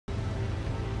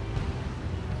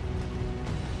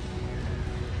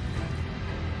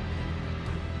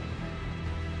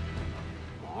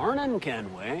Morning,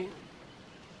 Kenway.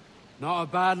 Not a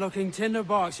bad-looking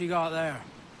tinderbox you got there.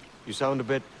 You sound a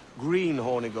bit green,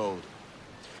 horny gold.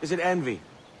 Is it envy?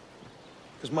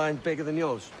 Because mine's bigger than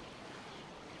yours.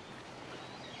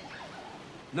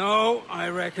 No, I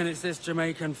reckon it's this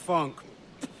Jamaican funk.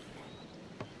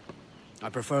 I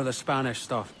prefer the Spanish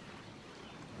stuff.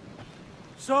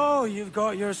 So, you've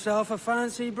got yourself a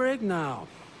fancy brig now.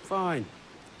 Fine.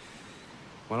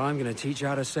 Well, I'm gonna teach you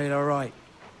how to sail her right.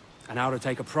 And how to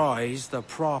take a prize the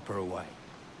proper way.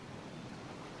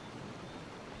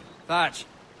 Thatch,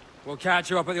 we'll catch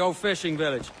you up at the old fishing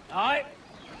village. Aye.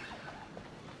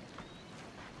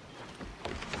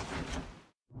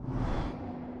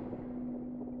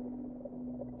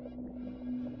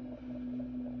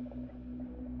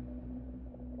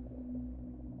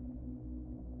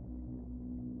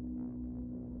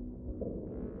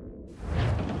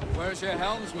 Where's your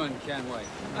helmsman, Kenway?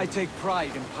 I take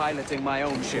pride in piloting my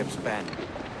own ships, Ben.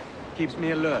 Keeps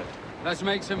me alert. Let's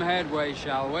make some headway,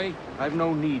 shall we? I've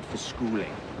no need for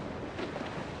schooling.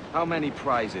 How many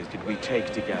prizes did we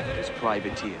take together as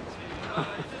privateers?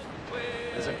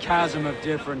 There's a chasm of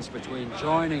difference between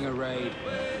joining a raid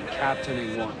and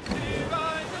captaining one.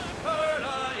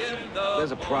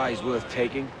 There's a prize worth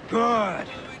taking. Good.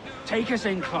 Take us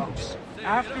in close.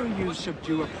 After you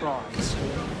subdue a prize,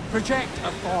 project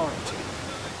authority.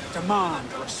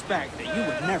 Demand respect that you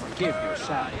would never give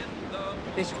yourself.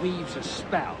 This weaves a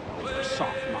spell over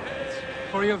soft minds.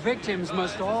 For your victims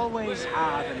must always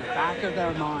have in the back of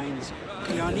their minds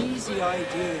the uneasy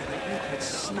idea that you could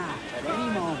snap at any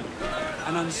moment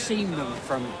and unseam them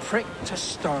from prick to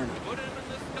sternum.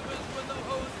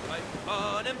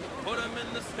 Put him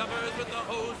in the scuppers with the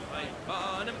hose pipe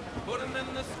on him. Put him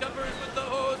in the scuppers with the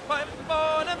hose pipe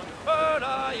on him.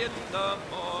 Early in the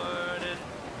morning.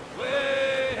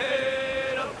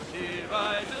 Way up she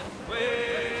rises.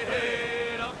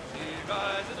 Way up she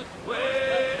rises.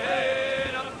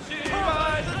 Way up she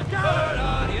rises.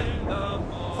 Early in the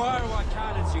morning. Fire what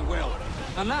cannons you will,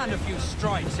 and land a few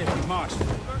strikes if you must.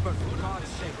 But for God's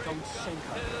sake, don't sink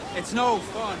her. It's no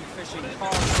fun fishing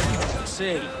far from the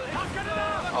sea.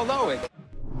 Although it...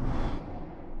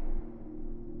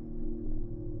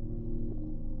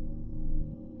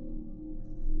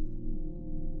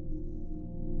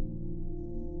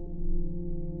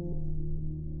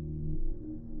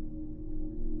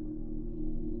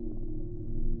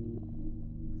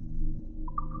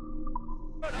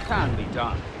 can be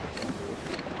done.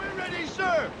 We're ready,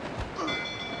 sir.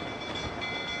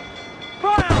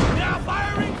 Fire! They are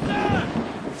firing, sir.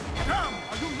 Come,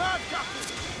 are you mad, Captain?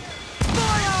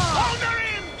 Hold her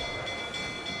in!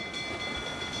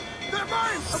 They're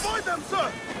mine! Avoid them,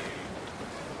 sir!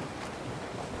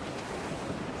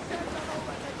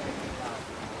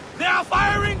 They are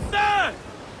firing, sir!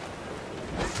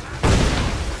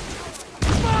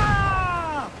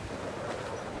 Fire!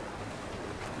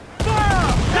 Fire!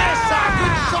 Yes, I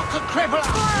can shock a cripple!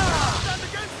 Stand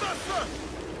against us, sir!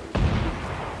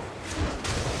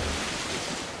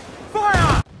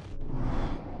 Fire!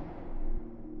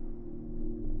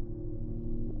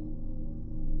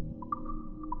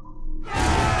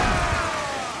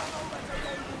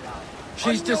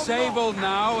 She's disabled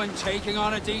now and taking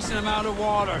on a decent amount of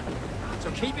water. So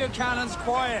keep your cannons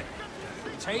quiet.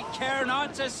 Take care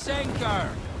not to sink her.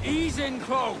 Ease in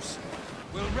close.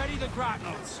 We'll ready the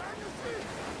grapnels.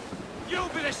 You'll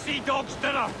be the sea dog's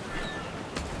dinner!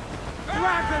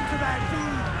 Drag them to that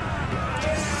dude!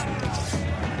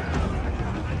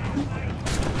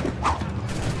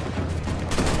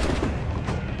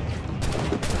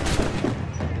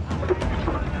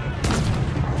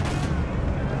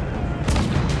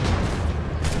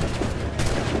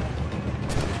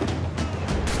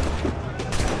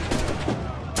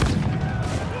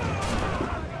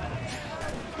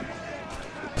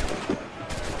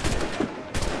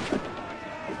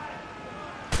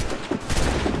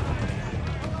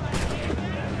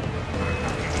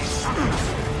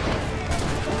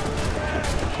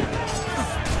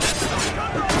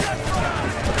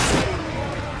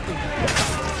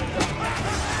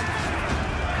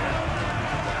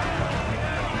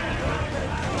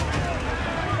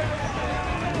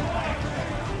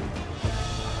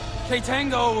 Que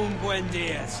tengo un buen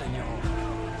día, senor.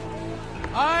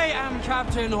 I am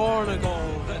Captain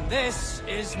Hornigold, and this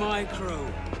is my crew.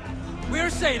 We're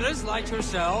sailors like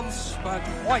yourselves, but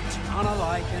quite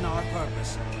unalike in our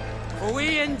purpose. For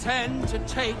we intend to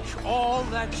take all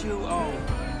that you own.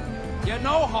 Yet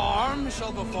no harm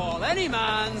shall befall any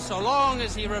man so long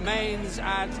as he remains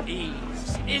at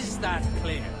ease. Is that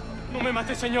clear? No me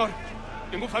mate, señor.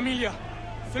 Tengo familia.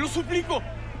 Se lo suplico.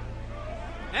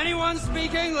 Anyone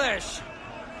speak English?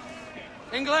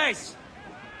 Inglés!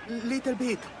 Little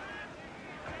bit.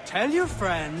 Tell your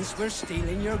friends we're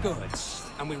stealing your goods,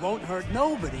 and we won't hurt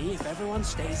nobody if everyone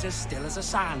stays as still as a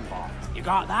sandbar. You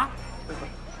got that?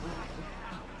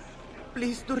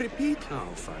 Please to repeat. Oh,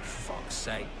 for fuck's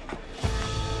sake.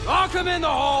 Lock him in the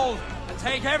hold, and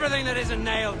take everything that isn't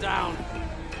nailed down.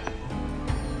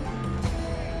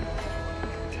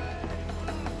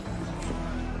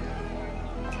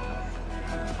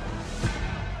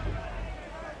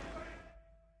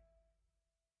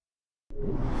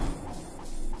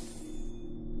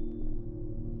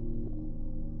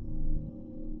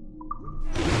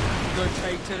 Good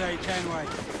take today, Kenway.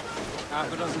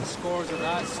 Half a dozen scores of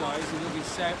that size and you'll be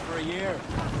set for a year.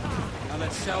 Now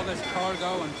let's sell this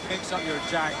cargo and fix up your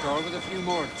jackdaw with a few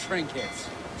more trinkets.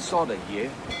 Sod a year.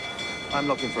 I'm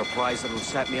looking for a prize that'll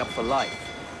set me up for life.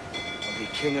 I'll be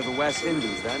king of the West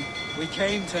Indies then. We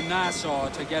came to Nassau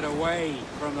to get away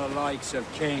from the likes of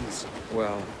kings.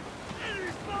 Well,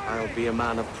 I'll be a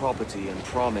man of property and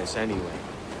promise anyway.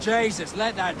 Jesus,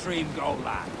 let that dream go,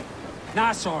 lad.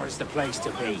 Nassau is the place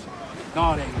to be,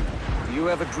 not England. Do you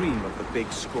ever dream of the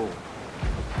big score?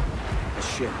 A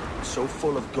ship so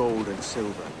full of gold and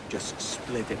silver, just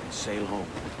split it and sail home.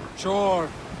 Sure,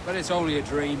 but it's only a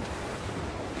dream.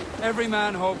 Every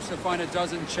man hopes to find a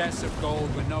dozen chests of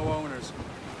gold with no owners.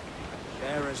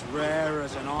 They're as rare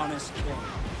as an honest king.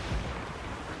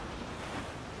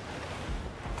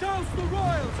 Douse the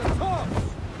royals and tops!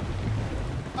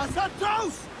 I said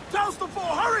douse! Douse the four,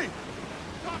 hurry!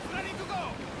 Tops ready to go!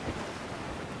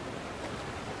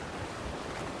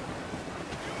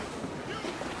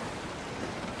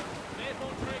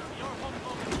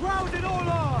 Crowd it all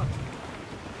on!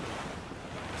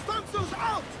 Stunsails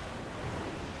out!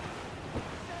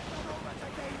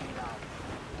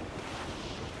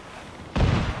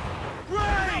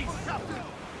 Raise!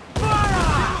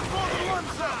 Fire!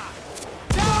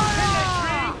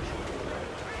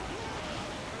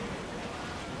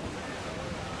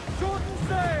 Shorten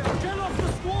sail! Get off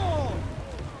the squall!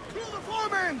 Through the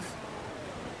foremans!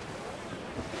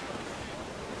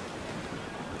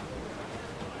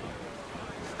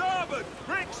 Starboard!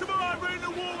 Bring some of our in the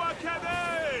water,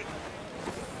 Kevin!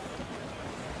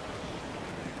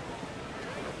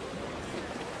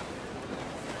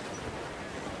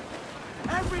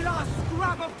 Every last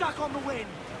scrap of duck on the wind!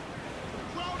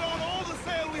 Crowd on all the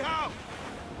sail we have!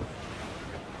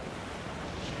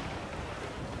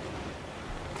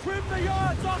 Trim the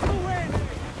yards off the wind!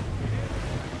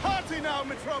 Hearty now,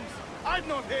 my trumps! I'd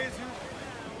not haze you!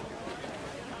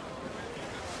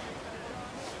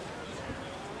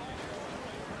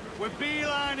 We're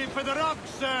beelining for the rocks,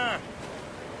 sir!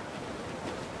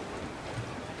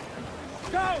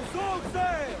 Douse all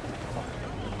sail!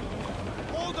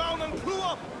 All down and crew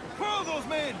up! Furl those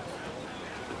men!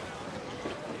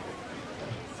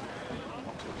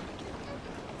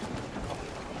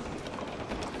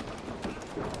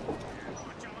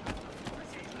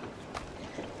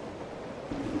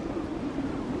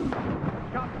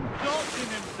 Captain Dalton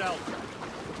himself!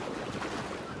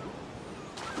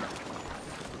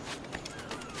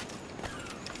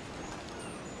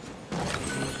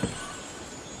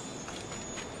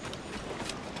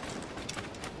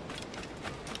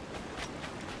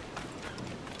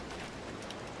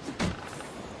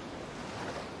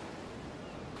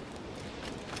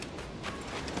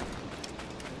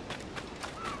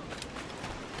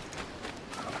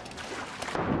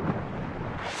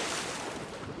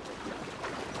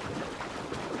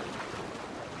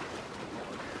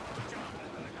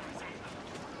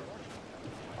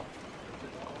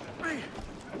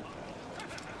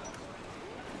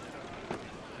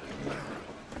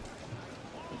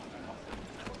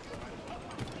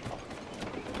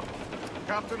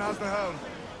 Captain has the helm.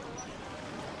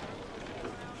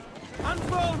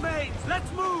 Unfurl, mates! Let's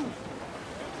move!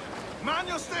 Man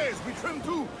your stays, we trim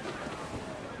too.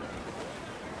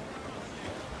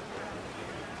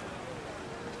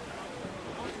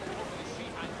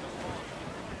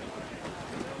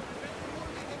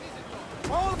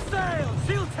 All sail!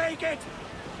 She'll take it!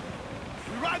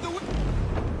 We ride the wind.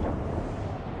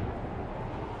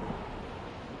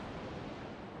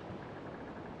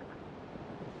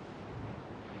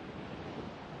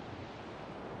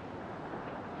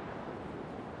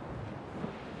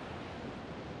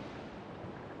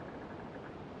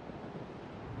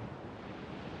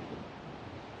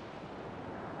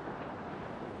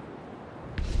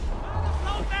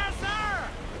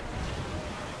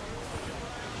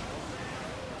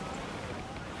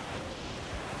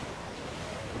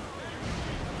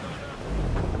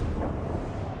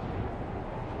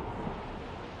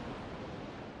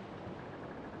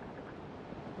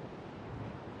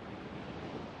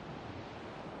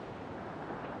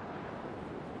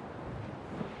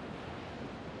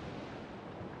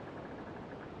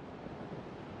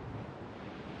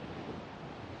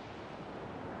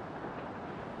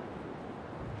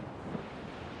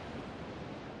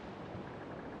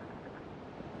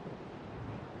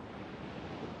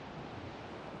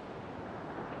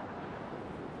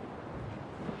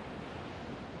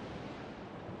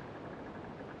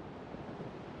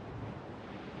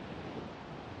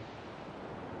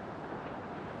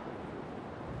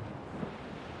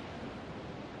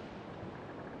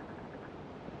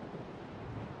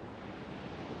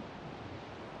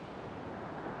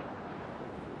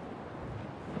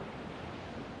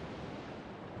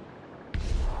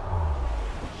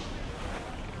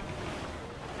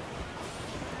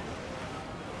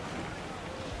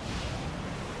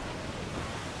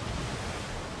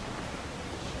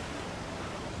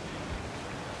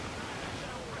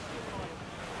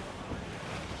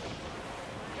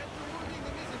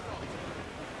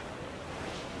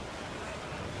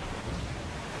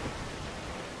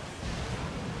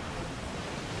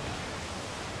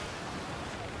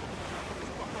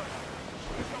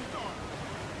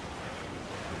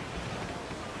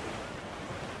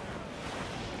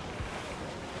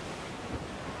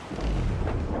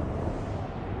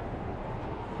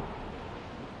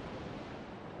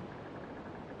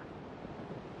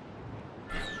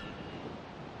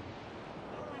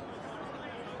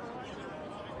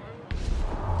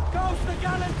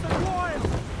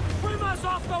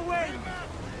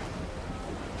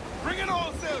 Bring it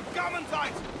all, Sil! Gammon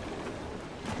tight!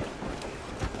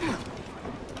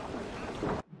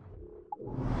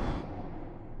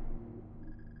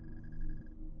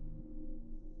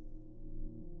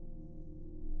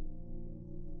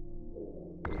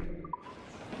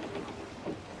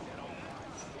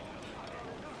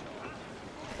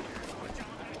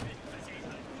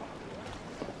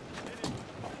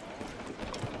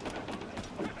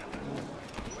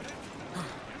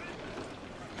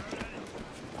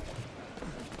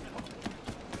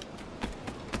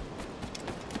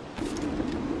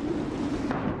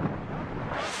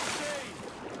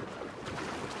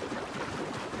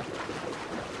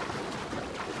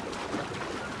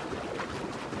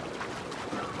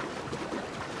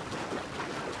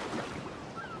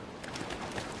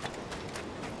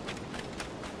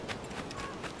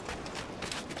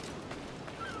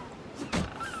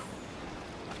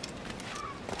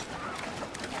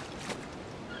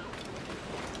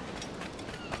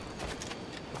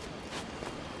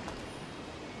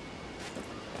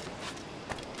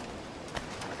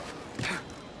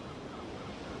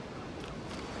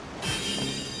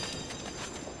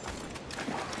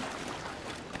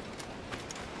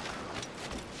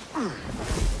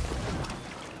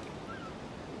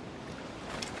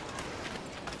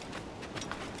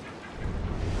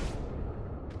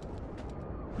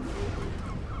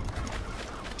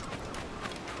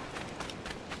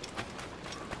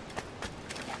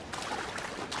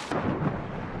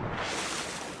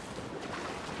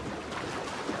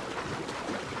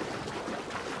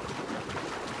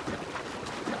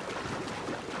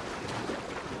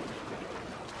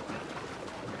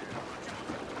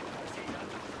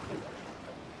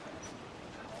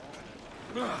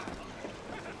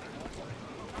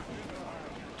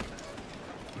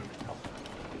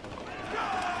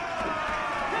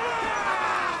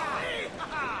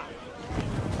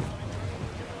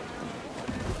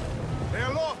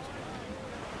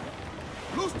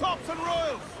 Tops and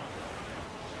royals!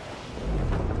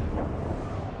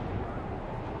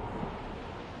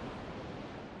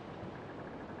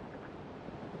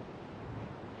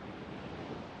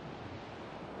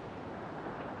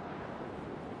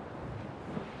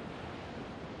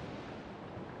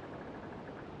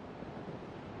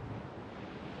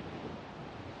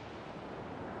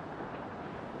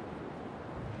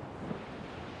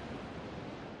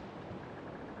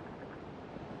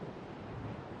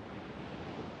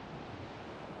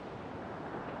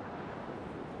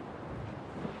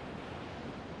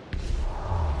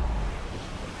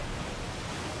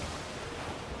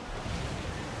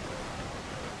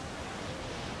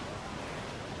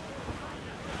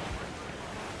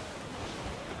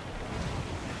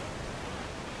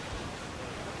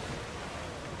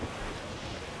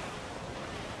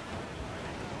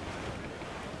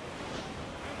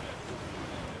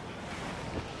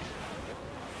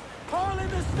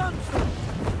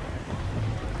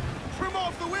 Trim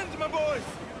off the wind, my boys!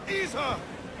 Ease her!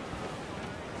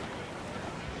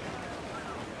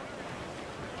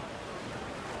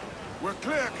 We're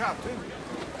clear, Captain.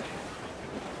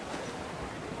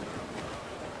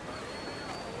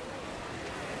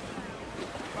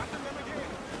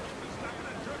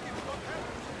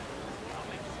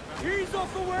 Ease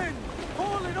off the wind!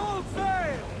 Haul in all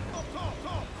sail!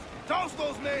 Top! Douse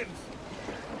those men!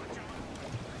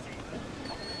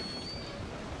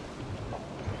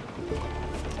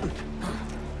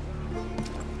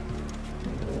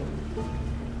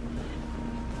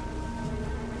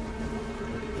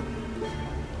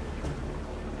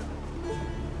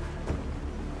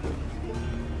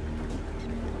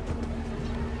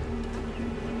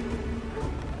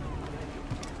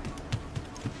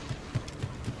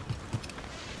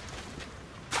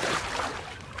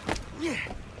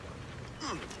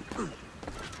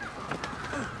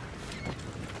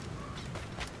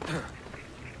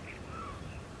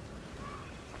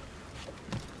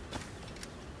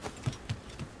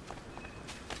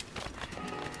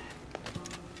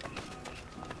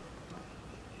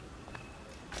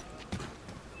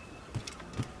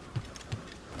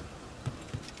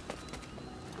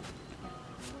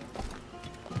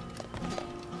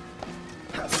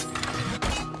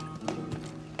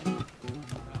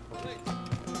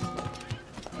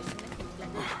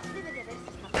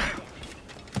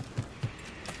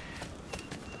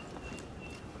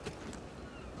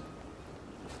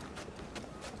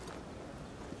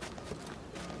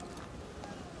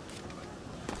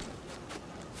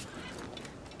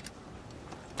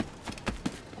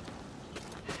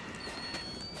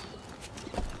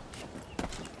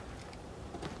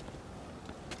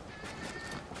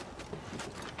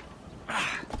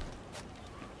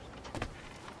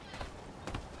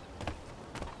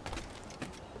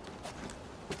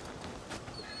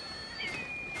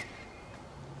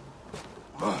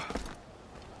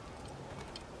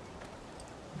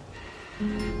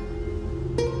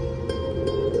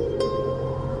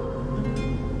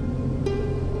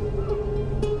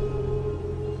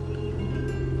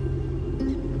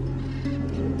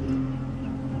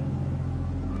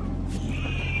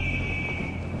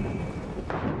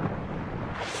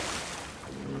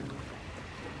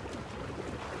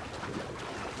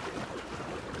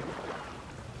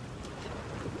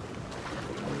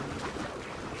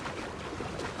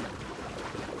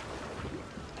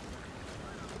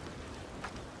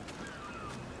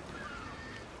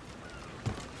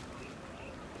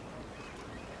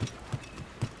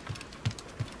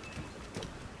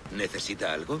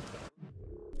 ¿Necesita algo?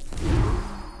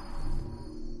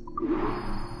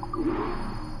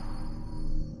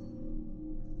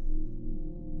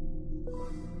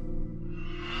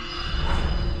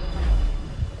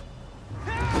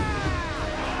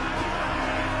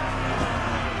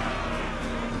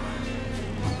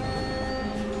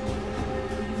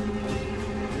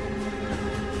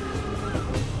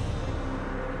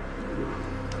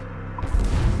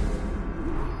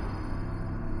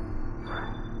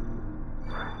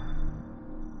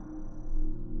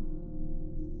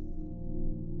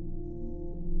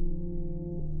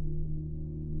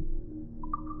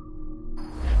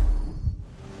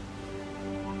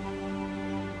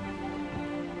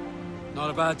 Not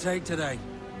a bad take today.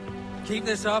 Keep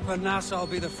this up and Nassau will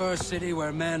be the first city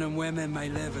where men and women may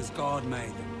live as God made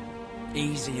them.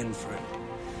 Easy and free.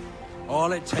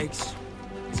 All it takes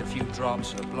is a few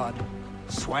drops of blood,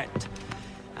 sweat,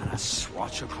 and a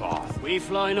swatch of cloth. We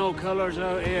fly no colors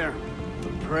out here,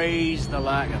 but praise the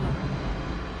lack of them.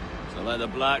 So let the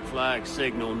black flag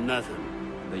signal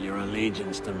nothing but your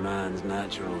allegiance to man's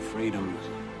natural freedoms.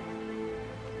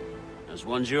 This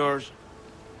one's yours.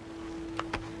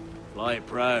 Fly it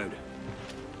proud.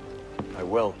 I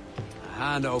will.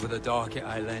 Hand over the docket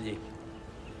I lent you.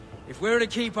 If we're to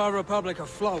keep our republic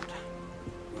afloat,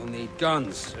 we'll need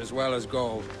guns as well as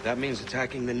gold. That means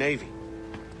attacking the Navy.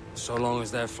 So long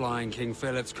as they're flying King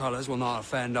Philip's colors will not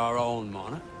offend our own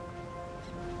monarch.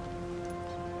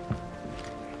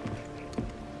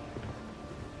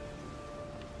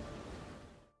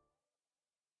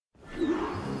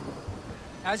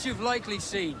 As you've likely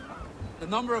seen, the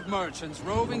number of merchants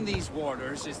roving these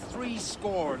waters is 70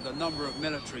 the number of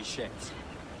military ships.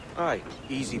 Aye,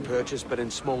 easy purchase, but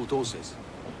in small doses.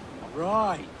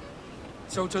 Right.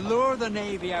 So to lure the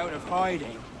Navy out of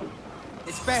hiding,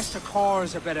 it's best to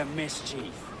cause a bit of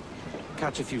mischief.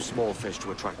 Catch a few small fish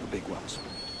to attract the big ones.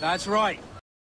 That's right.